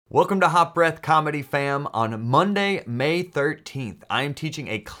Welcome to Hot Breath Comedy Fam. On Monday, May 13th, I am teaching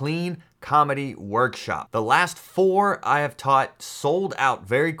a clean comedy workshop. The last 4 I have taught sold out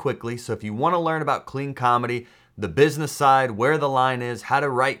very quickly, so if you want to learn about clean comedy, the business side, where the line is, how to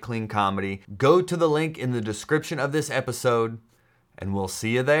write clean comedy, go to the link in the description of this episode, and we'll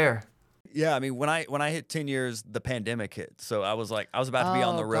see you there. Yeah, I mean, when I hit 10 years, the pandemic hit. So I was about to be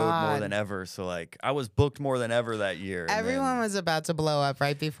on the road more than ever. So I was booked more than ever that year. Everyone was about to blow up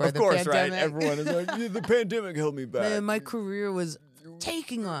right before the pandemic. Of course, right? Everyone is like, yeah, the pandemic held me back. Man, my career was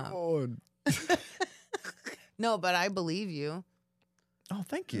taking off. No, but I believe you. Oh,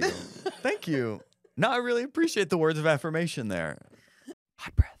 thank you. Thank you. No, I really appreciate the words of affirmation there.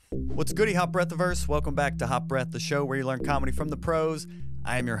 Hot Breath. What's goody, Hot Breathiverse? Welcome back to Hot Breath, the show where you learn comedy from the pros.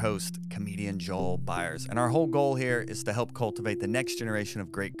 I am your host, comedian Joel Byers, and our whole goal here is to help cultivate the next generation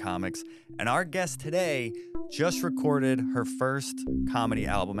of great comics. And our guest today just recorded her first comedy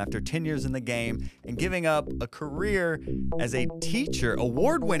album after 10 years in the game and giving up a career as a teacher,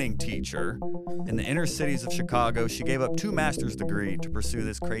 award-winning teacher in the inner cities of Chicago. She gave up 2 master's degrees to pursue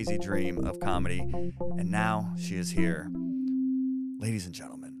this crazy dream of comedy, and now she is here. Ladies and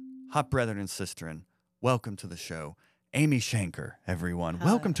gentlemen, hot brethren and sisterin, welcome to the show. Amy Shanker, everyone.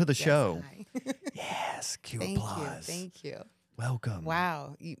 Welcome to the show. Yes, cue applause. Thank you. Welcome.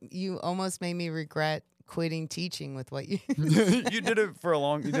 Wow, you almost made me regret quitting teaching with what you You did it for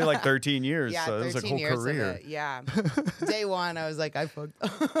you did like 13 years, yeah, so it was like a whole career. Yeah. Day 1, I was like, I fucked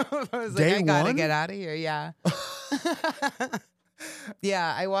up. I was Day like, I gotta 1? get out of here, yeah.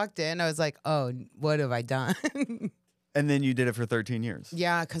 Yeah, I walked in, I was like, oh, what have I done? And then you did it for 13 years.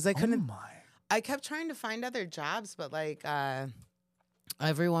 Yeah, because I couldn't. Oh my. I kept trying to find other jobs, but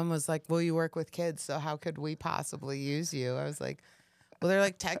everyone was like, well, you work with kids, so how could we possibly use you? I was like, well, they're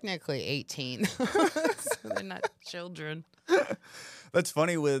like technically 18. So they're not children. That's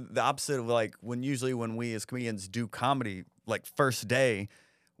funny with the opposite of when we as comedians do comedy, first day,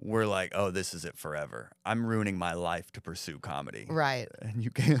 we're like, oh, this is it forever. I'm ruining my life to pursue comedy. Right. And you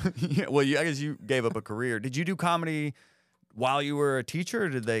gave, I guess you gave up a career. Did you do comedy while you were a teacher, or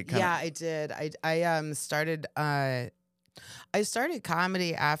did they Yeah, I did. I started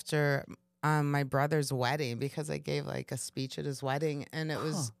comedy after my brother's wedding because I gave a speech at his wedding, and it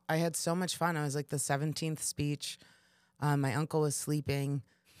was I had so much fun. I was the 17th speech. My uncle was sleeping.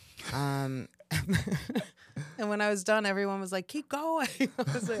 And when I was done, everyone was like, keep going.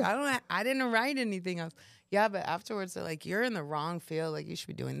 I was like, I didn't write anything else. Yeah, but afterwards they're like, you're in the wrong field. You should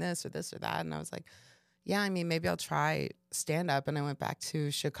be doing this or this or that. And I was like, yeah, I mean, maybe I'll try stand-up. And I went back to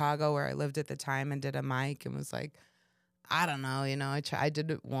Chicago where I lived at the time and did a mic and was like, I don't know, I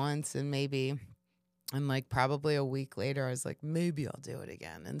did it once and maybe, and probably a week later, I was like, maybe I'll do it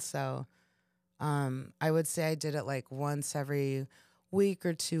again. And so I would say I did it once every week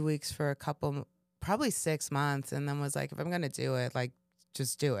or 2 weeks for a couple, probably 6 months. And then was like, if I'm going to do it,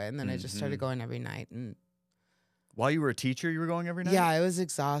 just do it. And then I just started going every night. And while you were a teacher, you were going every night? yeah, it was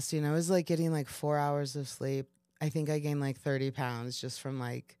exhausting. I was getting 4 hours of sleep. I think I gained 30 pounds just from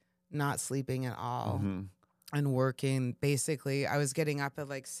not sleeping at all and working. Basically, I was getting up at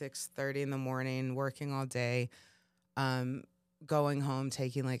 6:30 in the morning, working all day, going home,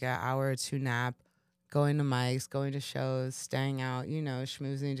 taking an hour or 2 nap, going to mics, going to shows, staying out,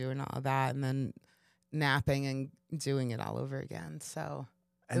 schmoozing, doing all that, and then napping and doing it all over again. So.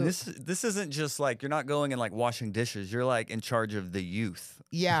 And this isn't just you're not going and washing dishes. You're in charge of the youth.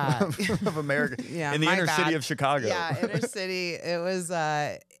 Yeah. of America. Yeah. In the inner city of Chicago. Yeah, inner city. It was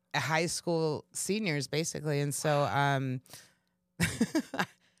high school seniors basically, and so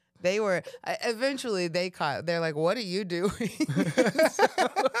they were eventually they're like, "What are you doing?"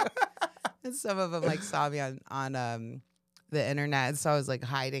 And some of them saw me on the internet, and so I was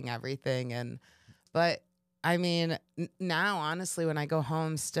hiding everything, but. I mean, now, honestly, when I go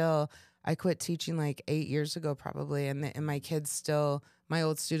home still, I quit teaching 8 years ago probably, and my kids my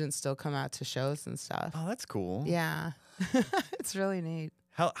old students still come out to shows and stuff. Oh, that's cool. Yeah. It's really neat.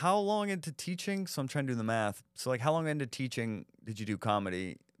 How long into teaching? So I'm trying to do the math. So how long into teaching did you do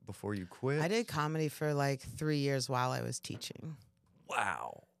comedy before you quit? I did comedy for 3 years while I was teaching.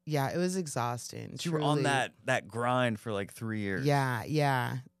 Wow. Yeah, it was exhausting. So you were on that grind for 3 years.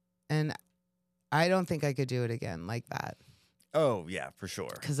 Yeah. And I don't think I could do it again like that. Oh, yeah, for sure.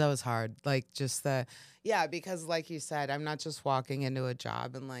 Because that was hard. Because like you said, I'm not just walking into a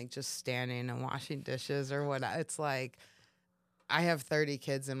job and just standing and washing dishes or what. It's I have 30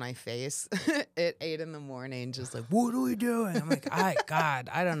 kids in my face at 8 in the morning, just what are we doing? I'm like, God,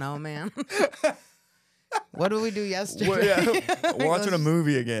 I don't know, man. What did we do yesterday? We're watching a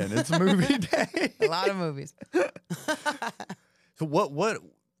movie again. It's movie day. A lot of movies. So what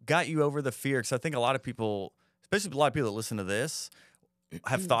got you over the fear? Because I think a lot of people, especially a lot of people that listen to this,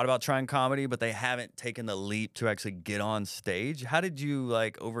 have thought about trying comedy, but they haven't taken the leap to actually get on stage. How did you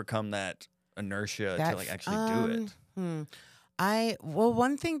like overcome that inertia to like actually do it? Well,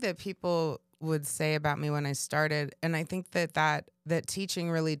 one thing that people would say about me when I started, and I think that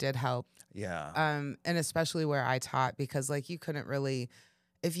teaching really did help. Yeah. And especially where I taught, because like you couldn't really,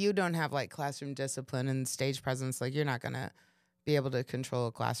 if you don't have like classroom discipline and stage presence, like you're not gonna be able to control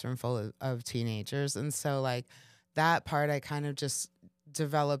a classroom full of teenagers. And so like that part I kind of just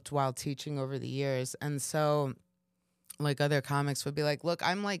developed while teaching over the years. And so like other comics would be like, look,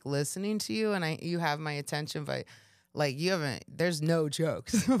 I'm like listening to you and you have my attention, but like you haven't, there's no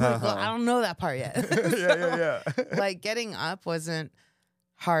jokes. I'm like, well, I don't know that part yet. Yeah. Like getting up wasn't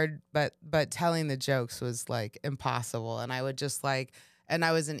hard, but telling the jokes was like impossible. And I would just like, and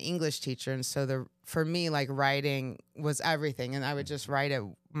I was an English teacher, and so for me like writing was everything, and I would just write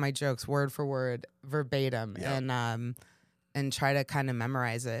my jokes word for word, verbatim, and try to kind of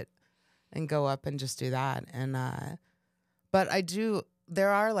memorize it, and go up and just do that. And but there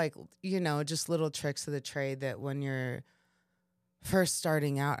are like just little tricks of the trade that when you're first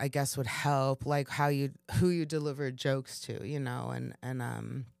starting out, I guess would help, like who you deliver jokes to,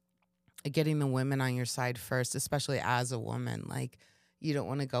 and getting the women on your side first, especially as a woman. Like you don't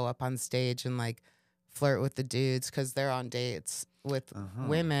want to go up on stage and like flirt with the dudes because they're on dates with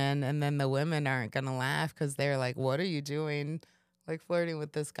women, and then the women aren't gonna laugh because they're like, what are you doing, like flirting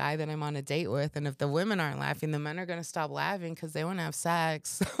with this guy that I'm on a date with? And if the women aren't laughing, the men are gonna stop laughing because they want to have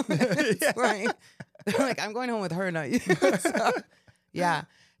sex. Like, they're like, I'm going home with her, not you. So, yeah,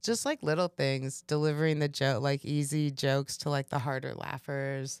 just like little things, delivering the joke, like easy jokes to like the harder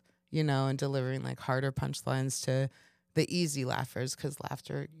laughers, and delivering like harder punchlines to the easy laughers, because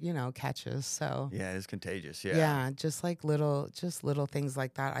laughter, catches. So Yeah, it's contagious. yeah, just little things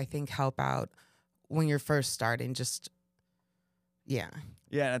like that, I think help out when you're first starting. Yeah,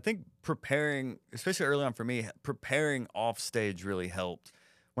 and I think preparing, especially early on for me, preparing off stage really helped.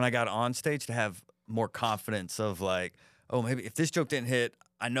 When I got on stage, to have more confidence of like, oh, maybe if this joke didn't hit,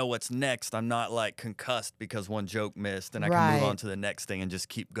 I know what's next. I'm not like concussed because one joke missed, and I can move on to the next thing and just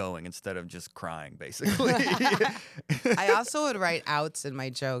keep going instead of just crying, basically. I also would write outs in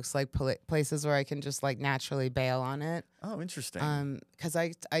my jokes, like places where I can just like naturally bail on it. Oh, interesting. Because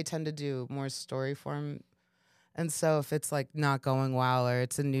I tend to do more story form, and so if it's like not going well or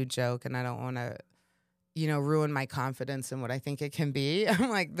it's a new joke and I don't want to, ruin my confidence in what I think it can be, I'm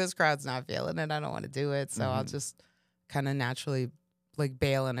like, this crowd's not feeling it, I don't want to do it, so I'll just kind of naturally like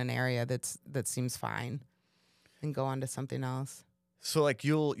bail in an area that seems fine and go on to something else. So like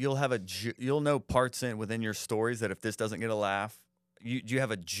you'll know parts within your stories that if this doesn't get a laugh, do you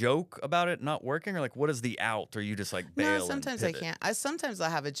have a joke about it not working, or like what is the out, or you just like bail? No, sometimes I can't. Sometimes I'll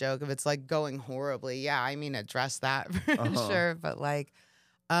have a joke if it's like going horribly. Yeah, I mean address that for sure. But like,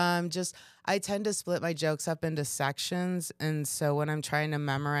 I tend to split my jokes up into sections, and so when I'm trying to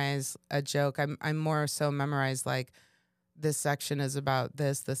memorize a joke, I'm more so memorize like, this section is about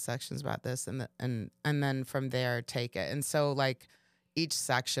this section's about this, and then from there take it. And so like each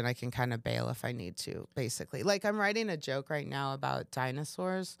section I can kind of bail if I need to, basically. Like I'm writing a joke right now about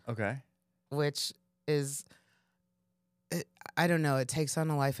dinosaurs. Okay. Which is, I don't know, it takes on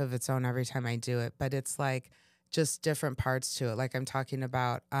a life of its own every time I do it, but it's like just different parts to it. Like I'm talking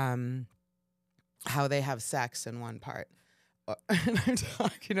about how they have sex in one part. And I'm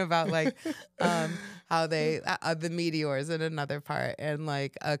talking about like how they the meteors in another part, and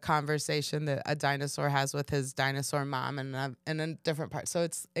like a conversation that a dinosaur has with his dinosaur mom in a different part. So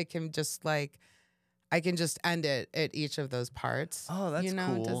it can just like, I can just end it at each of those parts. Oh, that's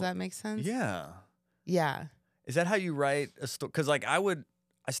cool. Does that make sense? Yeah. Is that how you write a story? Because like I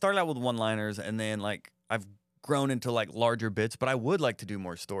started out with one-liners, and then like I've grown into like larger bits, but I would like to do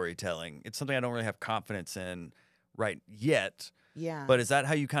more storytelling. It's something I don't really have confidence in right yet. Yeah. But is that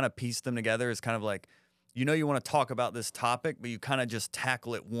how you kind of piece them together? It's kind of like, you want to talk about this topic, but you kind of just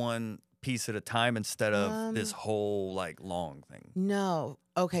tackle it one piece at a time instead of this whole like long thing. No.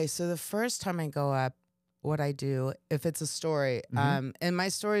 Okay. So the first time I go up, what I do, if it's a story, and my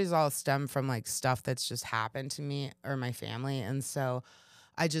stories all stem from like stuff that's just happened to me or my family. And so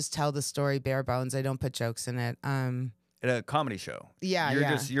I just tell the story bare bones. I don't put jokes in it. At a comedy show.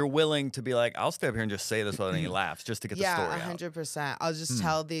 Yeah, you're willing to be like, I'll stay up here and just say this without any laughs just to get the story out. Yeah, 100%. I'll just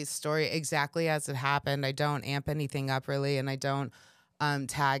tell the story exactly as it happened. I don't amp anything up really, and I don't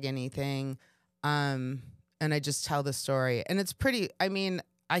tag anything. And I just tell the story. And it's pretty, I mean,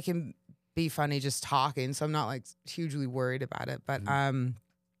 I can be funny just talking, so I'm not like hugely worried about it. But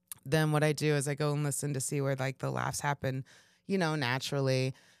then what I do is I go and listen to see where like the laughs happen,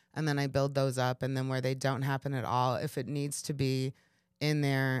 naturally. and then I build those up. And then where they don't happen at all, if it needs to be in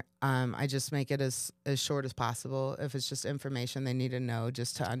there, I just make it as short as possible. If it's just information they need to know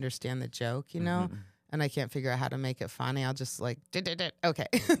just to understand the joke, you know, and I can't figure out how to make it funny, I'll just like, okay.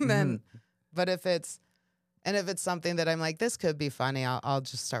 Then, but if it's something that I'm like, this could be funny, I'll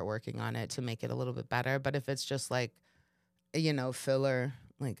just start working on it to make it a little bit better. But if it's just like, you know, filler,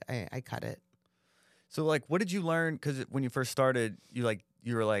 like I cut it. So like, what did you learn? Because when you first started, you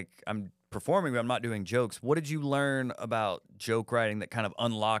were like, I'm performing, but I'm not doing jokes. What did you learn about joke writing that kind of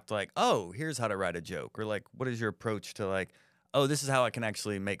unlocked like, oh, here's how to write a joke? Or like, what is your approach to like, oh, this is how I can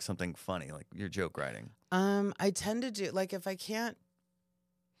actually make something funny, like your joke writing? I tend to do, like, if I can't,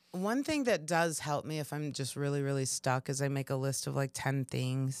 one thing that does help me if I'm just really, really stuck is I make a list of like 10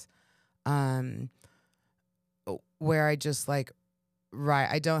 things where I just like write.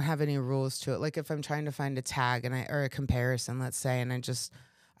 I don't have any rules to it. Like if I'm trying to find a tag or a comparison, let's say, and I just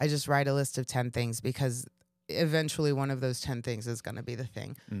write a list of 10 things because eventually one of those 10 things is going to be the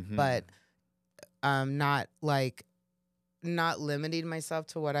thing. But not limiting myself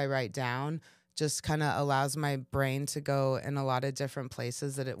to what I write down just kind of allows my brain to go in a lot of different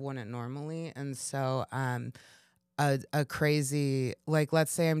places that it wouldn't normally. And so a crazy, like,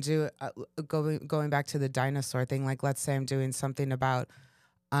 let's say I'm going back to the dinosaur thing, like let's say I'm doing something about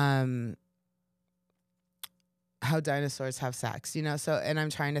how dinosaurs have sex, you know? So, and I'm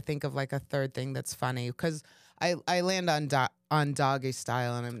trying to think of like a third thing that's funny because I land on doggy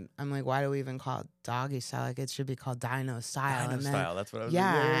style, and I'm like, why do we even call it doggy style? Like it should be called dino style. Dino style, that's what I was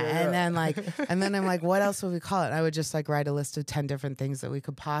yeah. And then like, and then I'm like, what else would we call it? And I would just like write a list of 10 different things that we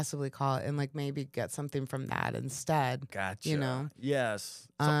could possibly call it, and like maybe get something from that instead. Gotcha. You know? Yes.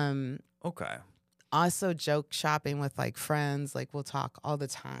 Okay. Also joke shopping with like friends, like we'll talk all the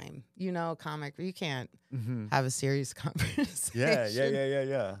time. You know, comic, you can't have a serious conversation.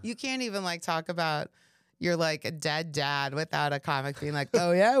 Yeah. You can't even like talk about you're like a dead dad without a comic being like,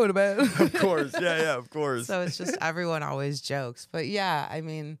 oh yeah, what about? Of course. Yeah, of course. So it's just everyone always jokes. But yeah, I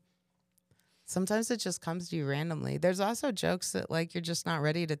mean, sometimes it just comes to you randomly. There's also jokes that like you're just not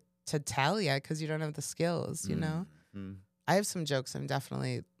ready to tell yet because you don't have the skills, you know? I have some jokes I'm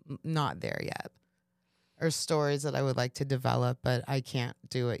definitely not there yet. Or stories that I would like to develop, but I can't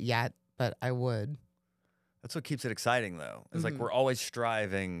do it yet, but I would. That's what keeps it exciting, though. It's like we're always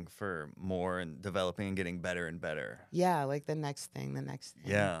striving for more and developing and getting better and better. Yeah, like the next thing.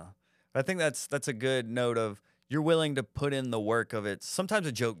 Yeah. But I think that's a good note of you're willing to put in the work of it. Sometimes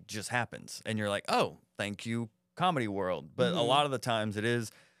a joke just happens, and you're like, oh, thank you, comedy world. But a lot of the times it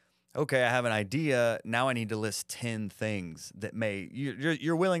is, okay, I have an idea. Now I need to list 10 things that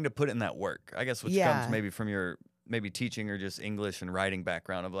you're willing to put in that work. I guess which comes maybe from your teaching or just English and writing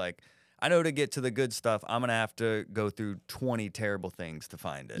background of like, I know to get to the good stuff, I'm gonna have to go through 20 terrible things to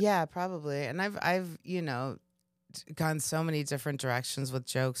find it. Yeah, probably. And I've you know gone so many different directions with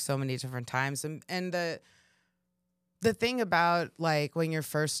jokes so many different times, and the thing about like when you're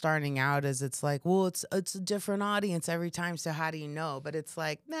first starting out is it's like, well, it's a different audience every time, so how do you know? But it's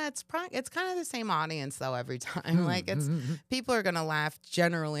like, nah, it's kind of the same audience though every time. Like it's people are gonna laugh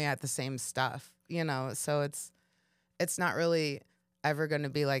generally at the same stuff, you know. So it's not really ever gonna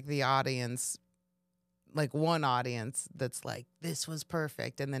be like the audience, like one audience that's like, this was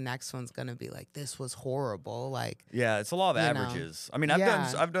perfect, and the next one's gonna be like, this was horrible. Like, yeah, it's a lot of averages. I mean,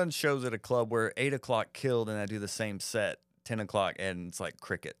 I've done shows at a club where 8 o'clock killed, and I do the same set 10 o'clock, and it's like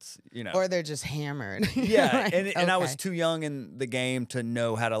crickets, you know, or they're just hammered. Yeah, like, and I was too young in the game to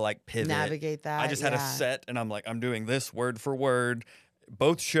know how to like pivot, navigate that. I just had a set, and I'm like, I'm doing this word for word.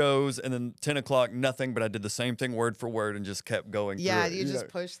 Both shows, and then 10 o'clock, nothing, but I did the same thing word for word and just kept going through it. You just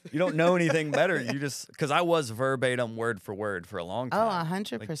push. You don't know anything better. You just, because I was verbatim word for word for a long time. Oh,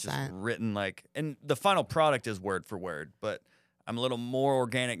 100%. Like just written like, and the final product is word for word, but I'm a little more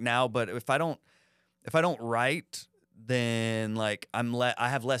organic now. But if I don't write, then like I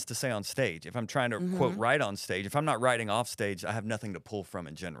have less to say on stage. If I'm trying to quote write on stage, if I'm not writing off stage, I have nothing to pull from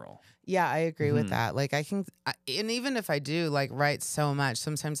in general. Yeah, I agree with that. Like and even if I do like write so much,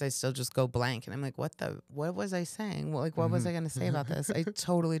 sometimes I still just go blank, and I'm like, what was I saying? Well, like, what was I going to say about this? I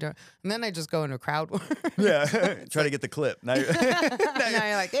totally don't. And then I just go into crowd work. Yeah, try to get the clip. Now you're, now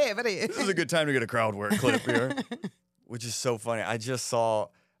you're like, hey, buddy. This is a good time to get a crowd work clip here, which is so funny. I just saw.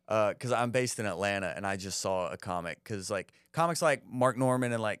 Because I'm based in Atlanta, and I just saw a comic. Because like comics like Mark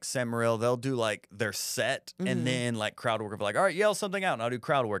Norman and like Sam Morril, they'll do like their set and then like crowd work of like, all right, yell something out, and I'll do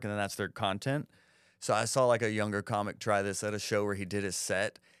crowd work, and then that's their content. So I saw like a younger comic try this at a show where he did his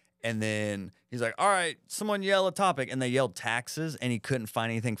set, and then he's like, all right, someone yell a topic, and they yelled taxes, and he couldn't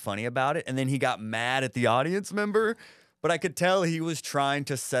find anything funny about it, and then he got mad at the audience member. But I could tell he was trying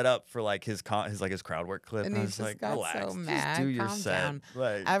to set up for like his crowd work clip. And I he was just like, got relax, so just mad. do your Calm set. down.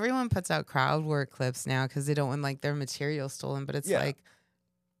 Like, Everyone puts out crowd work clips now because they don't want like their material stolen. But it's Yeah. like,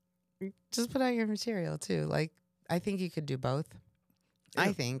 just put out your material too. Like, I think you could do both. Yeah.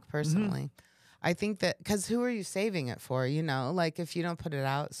 I think personally. I think that because who are you saving it for? You know, like if you don't put it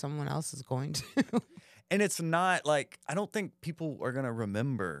out, someone else is going to. and it's not like I don't think people are gonna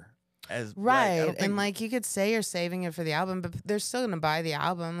remember as Right. Like, I don't think, And like you could say you're saving it for the album, but they're still going to buy the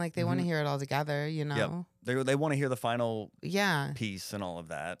album. Like they want to hear it all together, you know? they want to hear the final Yeah. piece and all of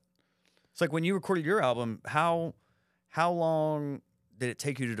that. It's like when you recorded your album, how long did it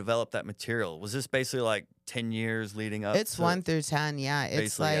take you to develop that material? Was this basically like 10 years leading up? It's 1 through 10. Yeah.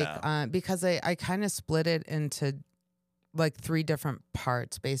 It's Basically, like, because I kind of split it into like 3 different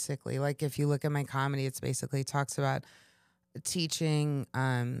parts, basically. Like if you look at my comedy, it's basically talks about teaching,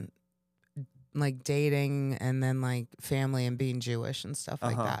 like dating and then like family and being Jewish and stuff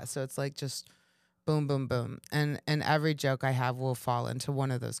like that. So it's like just boom, boom, boom. And every joke I have will fall into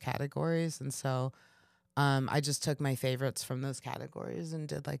one of those categories. And so I just took my favorites from those categories and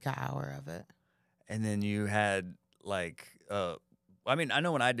did like an hour of it. And then you had like, I mean, I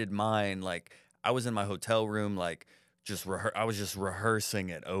know when I did mine, like I was in my hotel room, like I was just rehearsing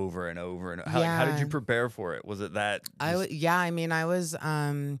it over and over. And how did you prepare for it? Was it that? I mean, I was,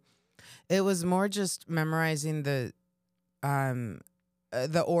 it was more just memorizing the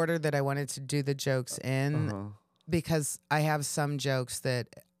order that I wanted to do the jokes in because I have some jokes that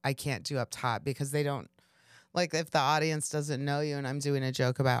I can't do up top because they don't, like if the audience doesn't know you and I'm doing a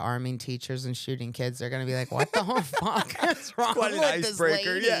joke about arming teachers and shooting kids, they're going to be like, what the fuck is wrong Quite an with this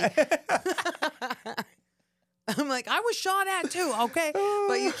icebreaker, lady? yeah. I'm like, I was shot at too, okay?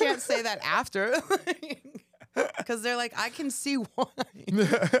 But you can't say that after. Because they're like, I can see why.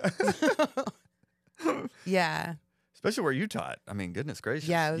 Yeah. Especially where you taught. I mean, goodness gracious.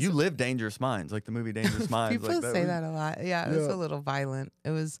 Yeah, you live Dangerous Minds, like the movie Dangerous Minds. People like say that a lot. Yeah, it was a little violent.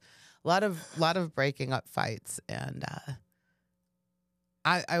 It was a lot of breaking up fights, and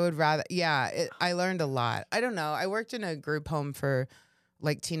I would rather. Yeah, I learned a lot. I don't know. I worked in a group home for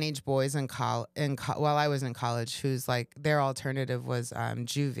like teenage boys while I was in college, who's like their alternative was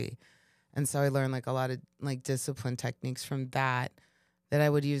juvie, and so I learned like a lot of like discipline techniques from that I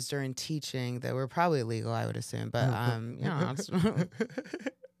would use during teaching that were probably illegal, I would assume. But you know,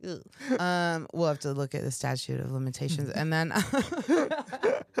 we'll have to look at the statute of limitations, and then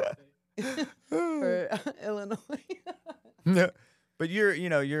for Illinois. No. But your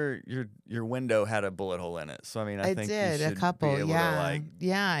window had a bullet hole in it, so I mean, I think did you should a couple, be able to like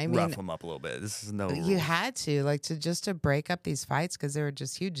I mean, rough them up a little bit. This is no rules. you had to like to break up these fights because they were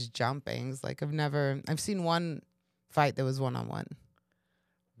just huge jumpings. Like I've seen one fight that was 1-on-1.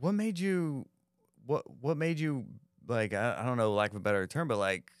 What made you like I don't know, lack of a better term, but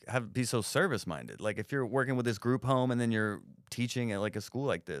like be so service minded? Like if you're working with this group home and then you're teaching at like a school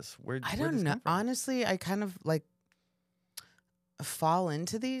like this, I don't know. Honestly, I kind of like fall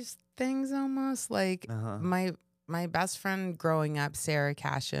into these things almost. Like my best friend growing up, Sarah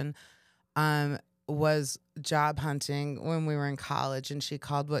Cashin, was job hunting when we were in college, and she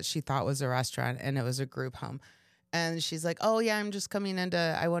called what she thought was a restaurant, and it was a group home. And she's like, oh, yeah, I'm just coming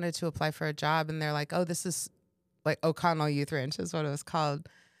I wanted to apply for a job. And they're like, oh, this is like O'Connell Youth Ranch is what it was called.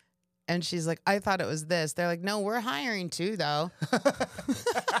 And she's like, I thought it was this. They're like, no, we're hiring too, though.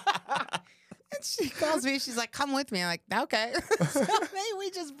 And she calls me. She's like, come with me. I'm like, okay. So we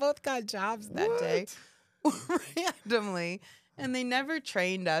just both got jobs that day randomly. And they never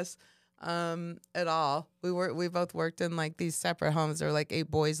trained us at all. We both worked in like these separate homes. There were like 8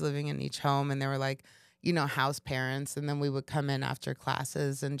 boys living in each home. And they were like, you know, house parents, and then we would come in after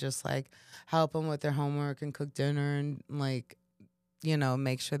classes and just like help them with their homework and cook dinner and like, you know,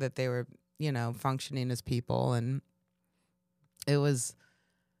 make sure that they were, you know, functioning as people. And it was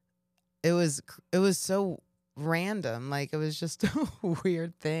so random. Like it was just a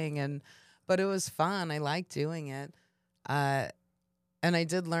weird thing, but it was fun. I liked doing it. And I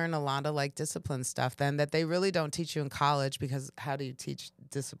did learn a lot of like discipline stuff then that they really don't teach you in college, because how do you teach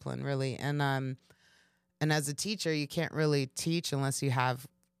discipline really? And as a teacher, you can't really teach unless you have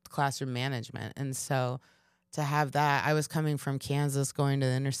classroom management. And so to have that, I was coming from Kansas going to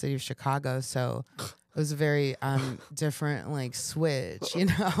the inner city of Chicago. So it was a very different like switch, you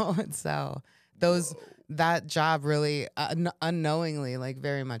know? And so that job really unknowingly like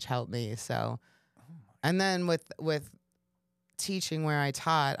very much helped me. So, and then with teaching where I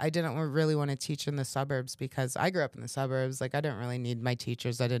taught, I didn't really want to teach in the suburbs because I grew up in the suburbs. Like I didn't really need my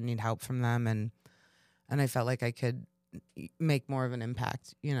teachers. I didn't need help from them. And I felt like I could make more of an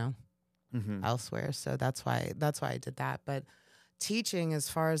impact, you know? elsewhere. So that's why I did that. But teaching, as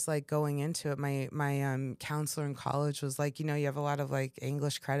far as like going into it, my counselor in college was like, you know, you have a lot of like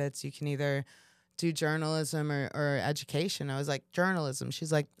English credits. You can either do journalism or education. I was like, journalism.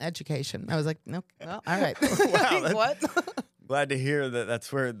 She's like, education. I was like, nope. Well, all right. Wow, What? Glad to hear that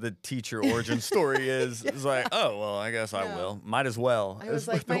that's where the teacher origin story is. It's like, oh, well, I guess I No. will. Might as well. I was Is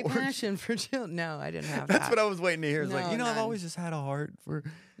like, the my origin. passion for children. No, I didn't have That's that. what I was waiting to hear. It's like, No, you know, I've none. always just had a heart for.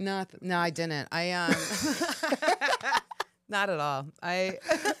 No, I didn't. Not at all.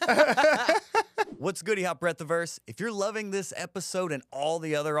 What's goody, Hot Breath the Verse? If you're loving this episode and all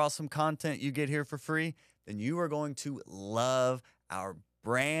the other awesome content you get here for free, then you are going to love our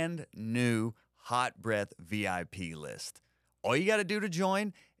brand new Hot Breath VIP list. All you got to do to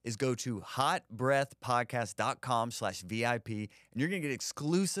join is go to hotbreathpodcast.com/VIP, and you're going to get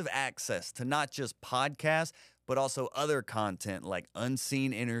exclusive access to not just podcasts, but also other content like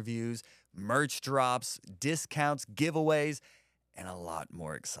unseen interviews, merch drops, discounts, giveaways, and a lot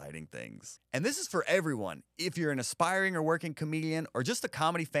more exciting things. And this is for everyone. If you're an aspiring or working comedian or just a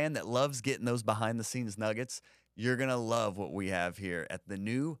comedy fan that loves getting those behind-the-scenes nuggets, you're going to love what we have here at the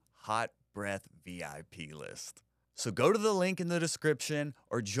new Hot Breath VIP list. So go to the link in the description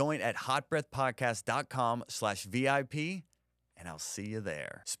or join at hotbreathpodcast.com/VIP, and I'll see you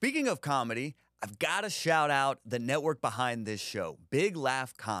there. Speaking of comedy, I've got to shout out the network behind this show, Big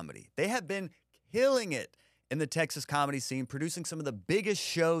Laugh Comedy. They have been killing it in the Texas comedy scene, producing some of the biggest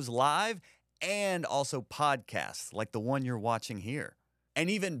shows live and also podcasts like the one you're watching here. And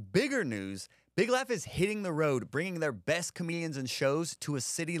even bigger news, Big Laugh is hitting the road, bringing their best comedians and shows to a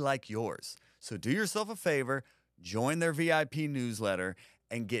city like yours. So do yourself a favor, join their VIP newsletter,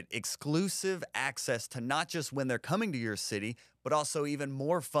 and get exclusive access to not just when they're coming to your city, but also even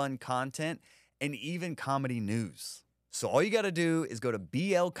more fun content and even comedy news. So all you got to do is go to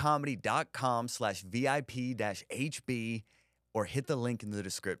blcomedy.com/VIP-HB or hit the link in the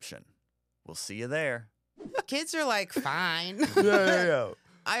description. We'll see you there. Kids are like, fine. Yeah.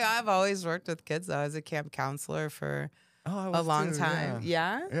 I've always worked with kids, though. I was a camp counselor for Oh, a long time.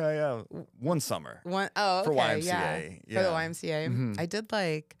 Yeah? Yeah. One summer. For YMCA, Yeah. yeah. For the YMCA.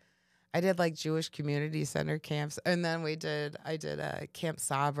 Mhm. I did like Jewish community center camps, and then I did Camp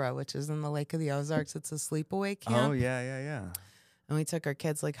Sabra, which is in the Lake of the Ozarks. It's a sleepaway camp. Oh, yeah. And we took our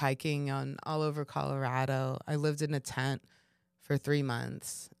kids like hiking all over Colorado. I lived in a tent for 3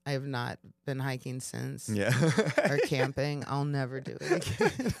 months. I have not been hiking since. Yeah. Or camping. I'll never do it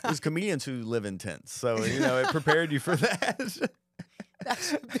again. There's comedians who live in tents, so, you know, it prepared you for that. That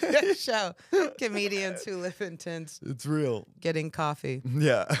should be a show. Comedians who live in tents It's real. getting coffee.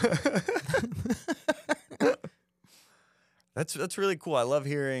 Yeah. That's really cool. I love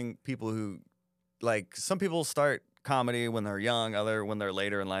hearing people who, like, some people start comedy when they're young, other when they're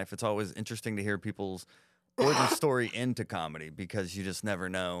later in life. It's always interesting to hear people's origin story into comedy because you just never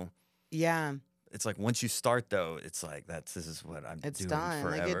know. Yeah, It's like once you start though, it's like this is what I'm it's doing done.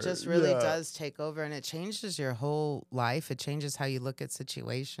 forever. Like it just really Yeah. does take over, and it changes your whole life. It changes how you look at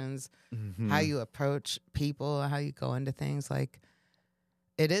situations, Mhm. how you approach people, how you go into things. Like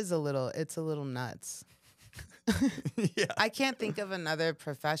it's a little nuts. Yeah. I can't think of another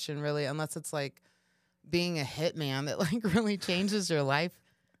profession really, unless it's like being a hitman that like really changes your life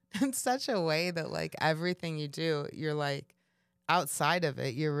in such a way that like everything you do, you're like outside of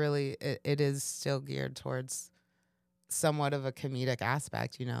it, you're really it is still geared towards somewhat of a comedic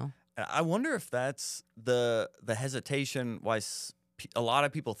aspect, you know? I wonder if that's the hesitation why a lot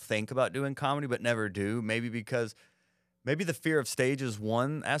of people think about doing comedy but never do. Maybe because maybe the fear of stage is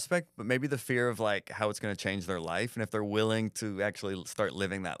one aspect, but maybe the fear of like how it's going to change their life and if they're willing to actually start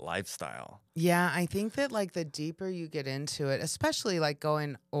living that lifestyle. Yeah, I think that like the deeper you get into it, especially like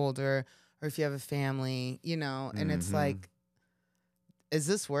going older or if you have a family, you know, and it's Mhm. like, is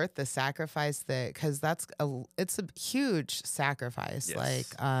this worth the sacrifice that, cause it's a huge sacrifice. Yes. Like,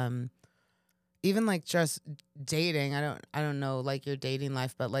 even like just dating, I don't know like your dating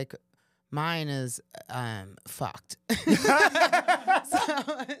life, but like mine is, fucked. So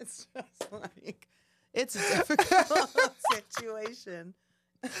it's just like, it's a difficult situation.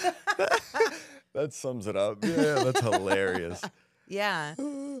 That sums it up. Yeah, that's hilarious. Yeah,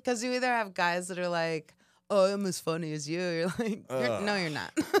 because you either have guys that are like, "Oh, I'm as funny as you." You're like, "No, you're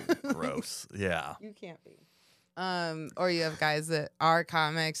not." Gross. Yeah. You can't be. Or you have guys that are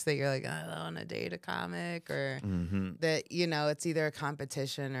comics that you're like, I don't want to date a comic, or Mm-hmm. that you know it's either a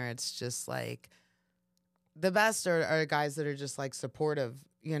competition or it's just like the best are guys that are just like supportive,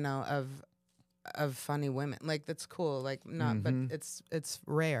 you know, of funny women. Like that's cool. Like not, but it's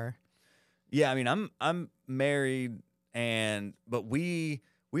rare. Yeah, I mean, I'm married, but we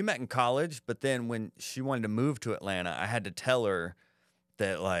we met in college, but then when she wanted to move to Atlanta, I had to tell her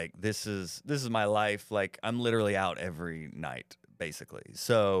that like this is my life. Like I'm literally out every night, basically.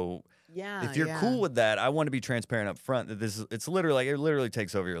 So Yeah. if you're cool with that, I want to be transparent up front that it literally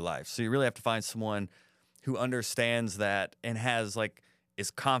takes over your life. So you really have to find someone who understands that and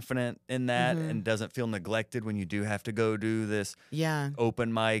is confident in that and doesn't feel neglected when you do have to go do this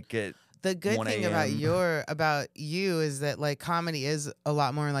open mic at the good 1 thing a.m. about you is that like comedy is a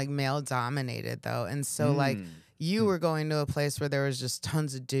lot more like male dominated though. And so like you were going to a place where there was just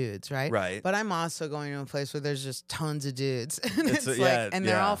tons of dudes, right? Right. But I'm also going to a place where there's just tons of dudes. And and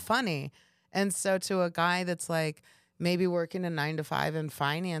they're yeah. all funny. And so to a guy that's like maybe working a 9 to 5 in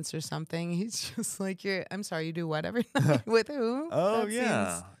finance or something, he's just like, I'm sorry, you do what every night? With who? Oh, That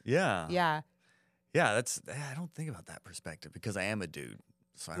yeah. seems- Yeah. Yeah. Yeah, I don't think about that perspective because I am a dude.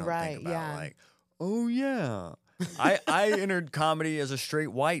 So I don't Right, think about yeah. like, oh yeah. I entered comedy as a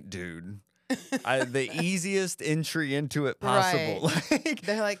straight white dude. The easiest entry into it possible. Right. Like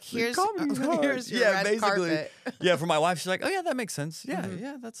They're like, here's comedy's hard. your Yeah, red basically. carpet. Yeah, for my wife, she's like, oh yeah, that makes sense. Yeah,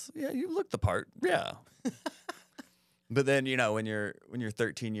 you look the part. Yeah. But then, when you're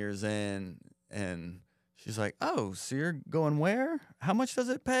 13 years in and she's like, oh, so you're going where? How much does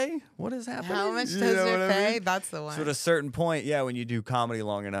it pay? What is happening? How much You does know it what I pay? mean? That's the one. So at a certain point, yeah, when you do comedy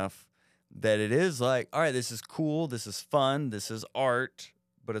long enough, that it is like, all right, this is cool, this is fun, this is art,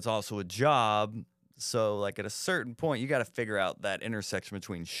 but it's also a job. So like at a certain point, you got to figure out that intersection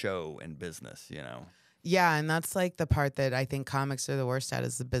between show and business, Yeah, and that's like the part that I think comics are the worst at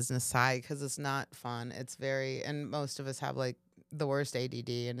is the business side because it's not fun. It's and most of us have like the worst ADD,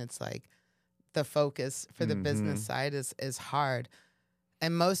 and it's like the focus for the business side is hard.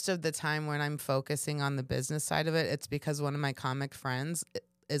 And most of the time when I'm focusing on the business side of it, it's because one of my comic friends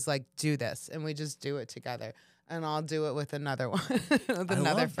is like, do this, and we just do it together. And I'll do it with another one, with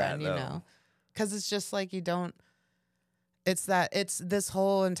another friend, because it's just like it's this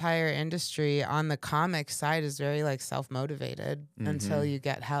whole entire industry on the comic side is very like self-motivated until you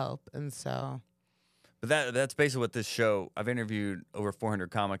get help. And so. But that's basically what this show, I've interviewed over 400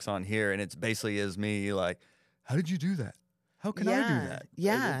 comics on here, and it's basically is me like, how did you do that? How can I do that?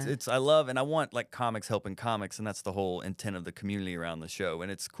 Yeah. It's I love, and I want like comics helping comics, and that's the whole intent of the community around the show.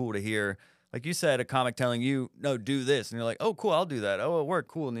 And it's cool to hear, like you said, a comic telling you, no, do this. And you're like, oh, cool, I'll do that. Oh, it worked,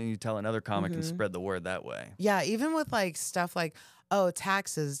 cool. And then you tell another comic and spread the word that way. Yeah, even with like stuff like, oh,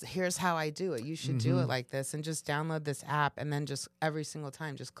 taxes, here's how I do it. You should do it like this, and just download this app, and then just every single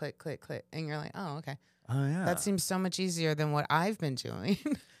time, just click, click, click. And you're like, oh, okay. Oh, yeah. That seems so much easier than what I've been doing,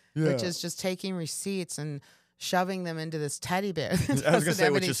 which is just taking receipts and shoving them into this teddy bear that I was gonna doesn't say,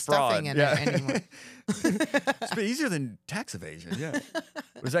 have which any is fraud. stuffing in it anymore. It's been easier than tax evasion. Yeah.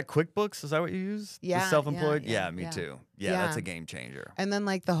 Was that QuickBooks? Is that what you use? Yeah, The self-employed? yeah, Me yeah. too. Yeah, Yeah. that's a game changer. And then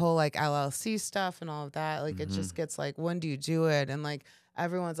like the whole like LLC stuff and all of that, like it just gets like, when do you do it? And like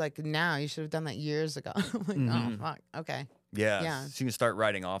everyone's like, now you should have done that years ago. I'm like, oh fuck, okay. Yeah. Yeah. So you can start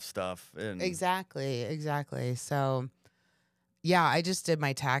writing off stuff. And Exactly. So yeah, I just did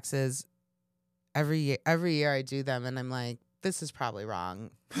my taxes every year I do them, and I'm like, this is probably wrong.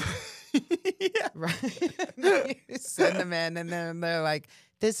 yeah. Right. You send them in, and then they're like,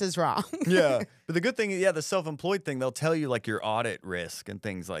 this is wrong. Yeah. But the good thing, the self-employed thing, they'll tell you like your audit risk and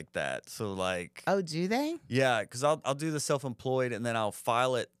things like that. So like, Oh, do they? yeah, because I'll do the self-employed and then I'll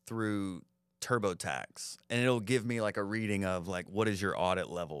file it through TurboTax, and it'll give me like a reading of like, what is your audit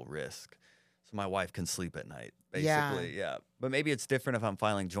level risk? So my wife can sleep at night, basically. Yeah. But maybe it's different if I'm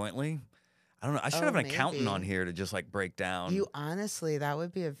filing jointly. I don't know. I should have an accountant on here to just like break down. You honestly, that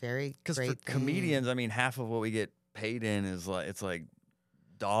would be a very Because for great thing. comedians, I mean, half of what we get paid in is like, it's like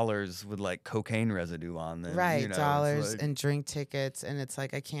dollars with like cocaine residue on them. Right, it's dollars like, and drink tickets, and it's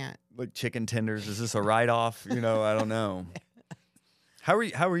like I can't. like chicken tenders. Is this a write-off? I don't know. How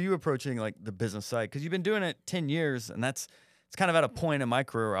are you approaching like the business side? Because you've been doing it 10 years, and it's kind of at a point in my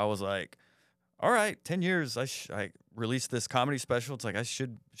career where I was like, all right, 10 years, I released this comedy special. It's like I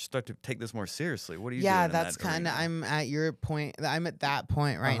should start to take this more seriously. What are you doing? Yeah, in that's that kind of. arena? I'm at your point. I'm at that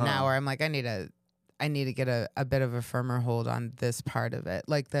point right now where I'm like, I need to get a bit of a firmer hold on this part of it,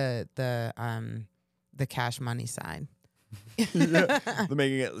 like the cash money side. Yeah,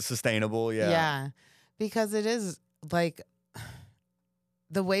 making it sustainable. Yeah. Yeah, because it is like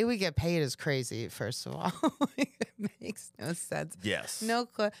the way we get paid is crazy. First of all, it makes no sense. Yes. No,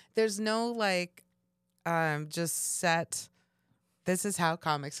 there's no like, just set. This is how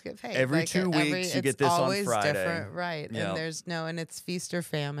comics get paid. Every like, 2 weeks, you get this on always Friday. different, right? Yep. And there's and it's feast or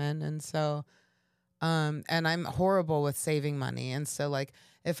famine, and so, and I'm horrible with saving money, and so like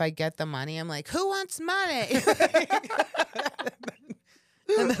if I get the money, I'm like, who wants money?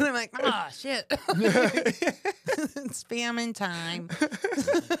 And then I'm like, oh, shit. Spamming time.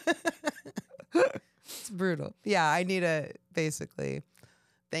 It's brutal. Yeah, I need to basically.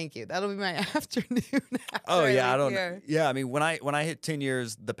 Thank you. That'll be my afternoon. Oh yeah, I don't. Here. Yeah, I mean when I hit 10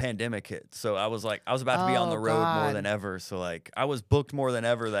 years, the pandemic hit, so I was about to be on the road more than ever. So like I was booked more than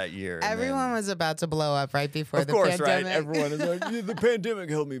ever that year. Everyone was about to blow up right before of the course, pandemic. right? Everyone is like, yeah, the pandemic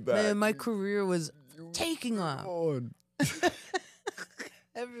held me back. Man, my career was taking off. On.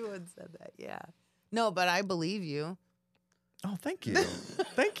 Everyone said that. Yeah. No, but I believe you. Oh, thank you,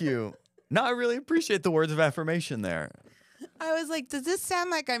 thank you. No, I really appreciate the words of affirmation there. I was like, does this sound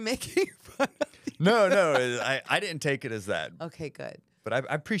like I'm making fun of you? No, I didn't take it as that. Okay, good. But I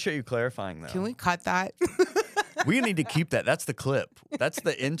appreciate you clarifying that. Can we cut that? We need to keep that. That's the clip. That's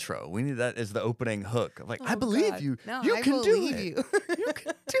the intro. We need that as the opening hook. I'm like, I believe God. you. No, You I can do believe it. you. You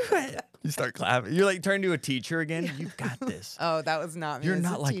can do it. You start clapping. You're like turning to a teacher again. You've got this. Oh, that was not me. You're as a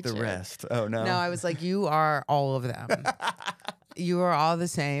not like the teacher. rest. Oh no. No, I was like, you are all of them. You are all the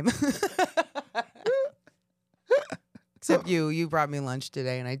same. Except you brought me lunch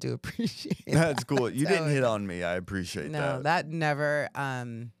today, and I do appreciate it. That's cool. You So- didn't hit on me. I appreciate No, that. that never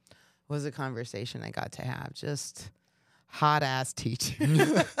was a conversation I got to have. Just hot ass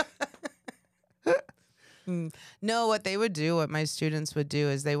teacher. No, what they would do, what my students would do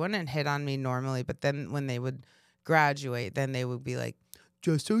is they wouldn't hit on me normally, but then when they would graduate, then they would be like,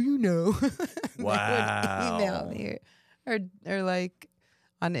 just so you know. Wow. They would email me or like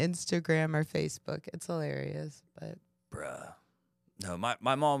on Instagram or Facebook. It's hilarious, but Bruh. No,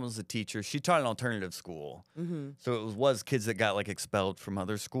 my mom was a teacher. She taught an alternative school. So it was kids that got like expelled from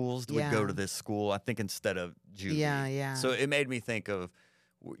other schools that would go Yeah. to this school, I think, instead of juvie. Yeah. So it made me think of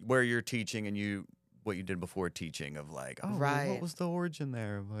where you're teaching and what you did before teaching of like, oh, well, Right. what was the origin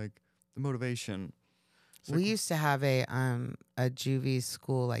there of like the motivation? It's we like, used to have a juvie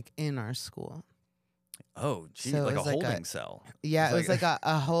school like in our school. oh, gee, so it like a was like holding cell. Yeah, It's it was like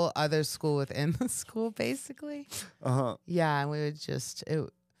a whole other school within the school, basically. Uh-huh. Yeah, and we would just it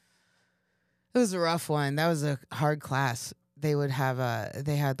was a rough one. That was a hard class. They would have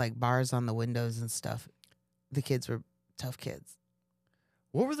they had like bars on the windows and stuff. The kids were tough kids.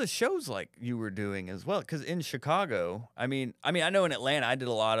 What were the shows like you were doing as well? Because in Chicago, I mean, I know in Atlanta, I did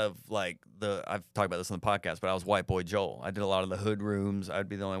a lot of like I've talked about this on the podcast, but I was White Boy Joel. I did a lot of the hood rooms. I'd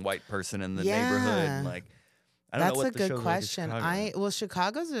be the only white person in the neighborhood. Like, I don't That's know what a the good shows were question. like in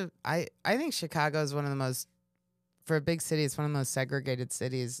Chicago. I think Chicago is one of the most, for a big city, it's one of the most segregated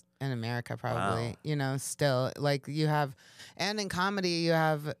cities in America, probably. Wow. You know, still like you have, and in comedy you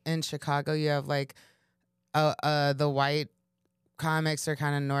have in Chicago you have like, the white comics are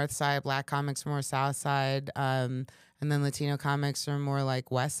kind of north side, black comics are more south side, and then Latino comics are more like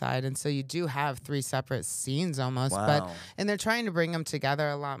west side, and so you do have three separate scenes almost. But Wow. and they're trying to bring them together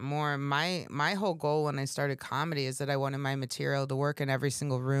a lot more. My whole goal when I started comedy is that I wanted my material to work in every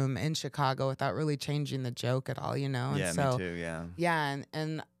single room in Chicago without really changing the joke at all, you know. And Yeah, so, me too. Yeah. yeah,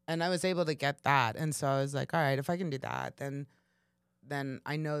 and I was able to get that, and so I was like, all right, if I can do that, then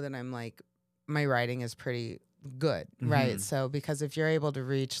I know that I'm like, my writing is pretty good, right? So because if you're able to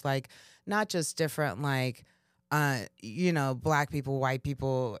reach like not just different like you know, black people, white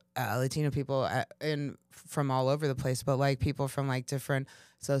people, Latino people and from all over the place, but like people from like different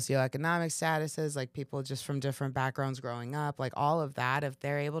socioeconomic statuses, like people just from different backgrounds growing up, like all of that, if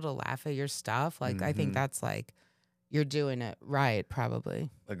they're able to laugh at your stuff, like I think that's like you're doing it right, probably.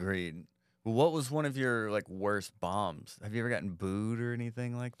 Agreed. Well, what was one of your like worst bombs? Have you ever gotten booed or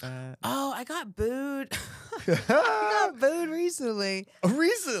anything like that? Oh, I got booed. I got booed recently.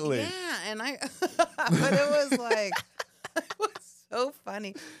 Recently. Yeah, and but it was like, it was so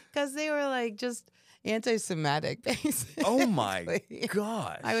funny because they were like just anti-Semitic, basically. Oh my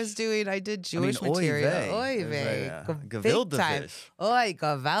gosh. I did Jewish oy material. vey. Oy There's vey. a, Big Gevilde time. fish. Oy,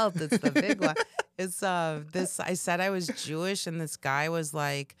 Gewalt. It's the big one. It's I said I was Jewish, and this guy was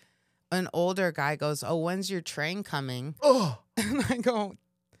like, an older guy goes, "Oh, when's your train coming?" Oh. And I go,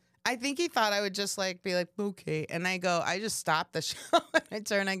 I think he thought I would just like be like, okay. And I go, I just stopped the show and I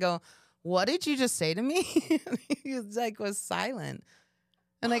turn, I go, what did you just say to me? And he was silent.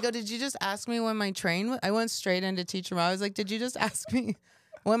 And I go, did you just ask me when my train I went straight into teacher mode. I was like, did you just ask me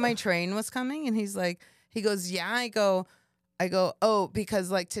when my train was coming? And he goes, yeah. I go, oh, because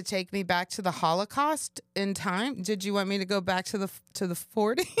like to take me back to the Holocaust in time. Did you want me to go back to the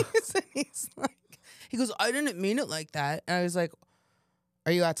 40s? And he goes, I didn't mean it like that. And I was like,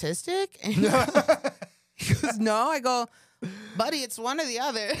 are you autistic? And he goes, no. I go, buddy, it's one or the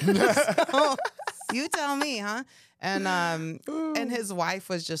other. So, you tell me, huh? And his wife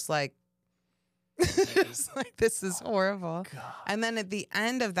was just like, It's like, this is horrible. God. And then at the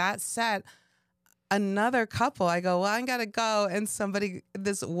end of that set, another couple, I go, well, I gotta go. And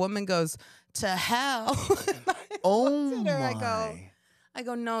this woman goes, to hell. Oh at her, my. I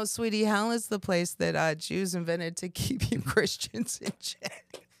go, no, sweetie, hell is the place that Jews invented to keep you Christians in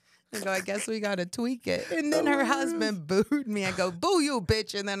check. I go, I guess we got to tweak it. And then her husband booed me. I go, boo you,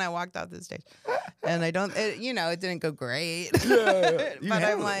 bitch. And then I walked off the stage. And it didn't go great. Yeah. You But I'm